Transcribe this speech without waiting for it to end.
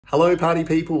Hello party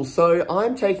people, so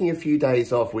I'm taking a few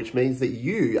days off, which means that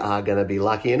you are going to be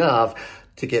lucky enough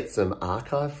to get some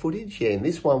archive footage. Yeah, in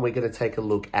this one we're going to take a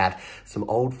look at some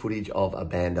old footage of a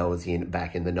band I was in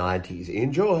back in the 90s.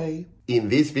 Enjoy! In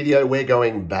this video we're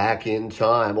going back in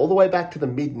time, all the way back to the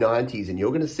mid-90s, and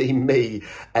you're going to see me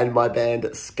and my band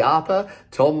Scarper,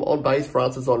 Tom on bass,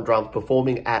 Francis on drums,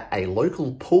 performing at a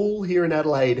local pool here in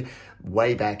Adelaide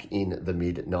way back in the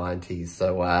mid-90s.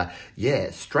 So yeah,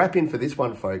 strap in for this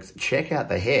one, folks. Check out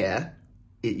the hair.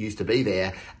 It used to be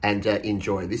there, and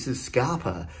enjoy. This is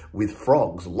Scarper with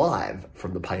Frogs live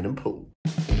from the Paint and Pool.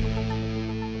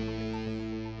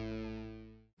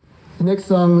 The next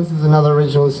song, this is another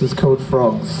original, this is called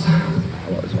Frogs.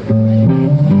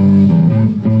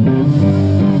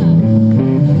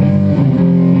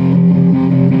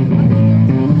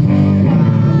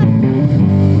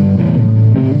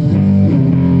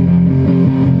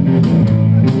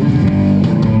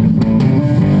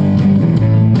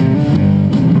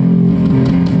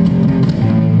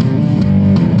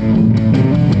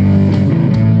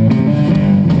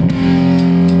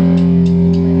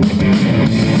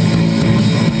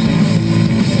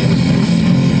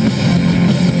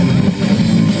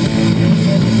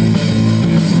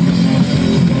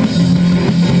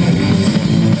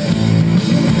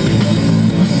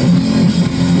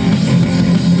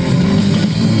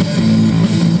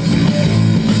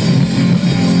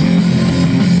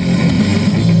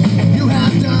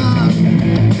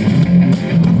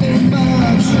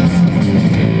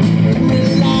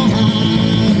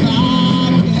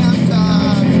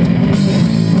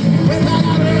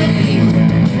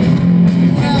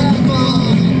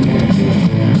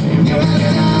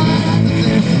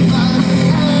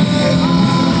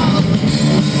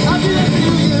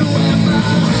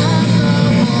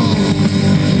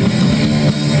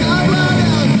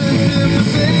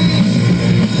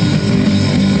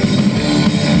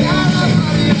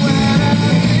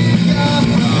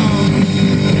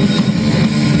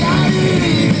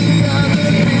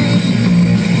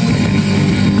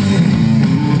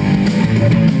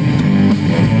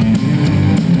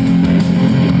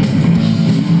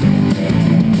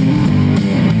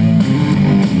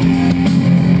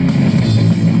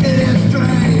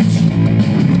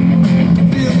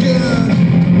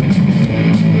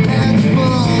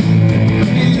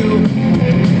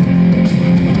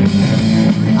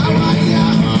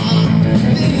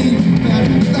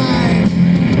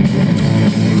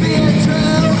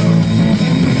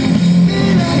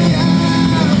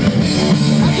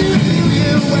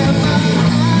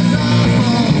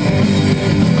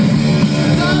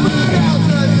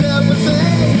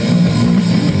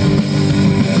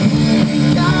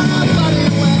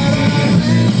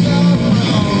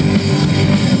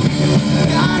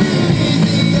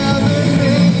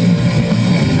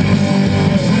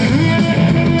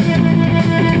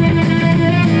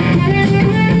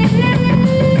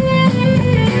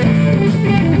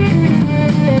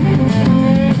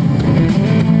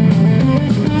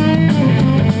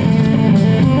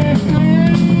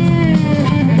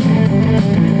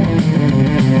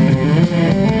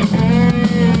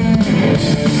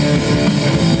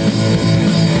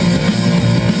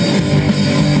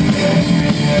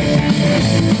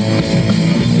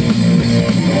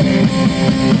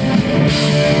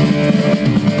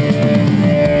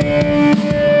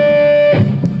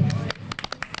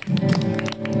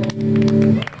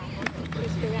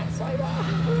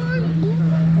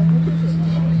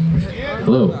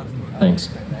 Hello.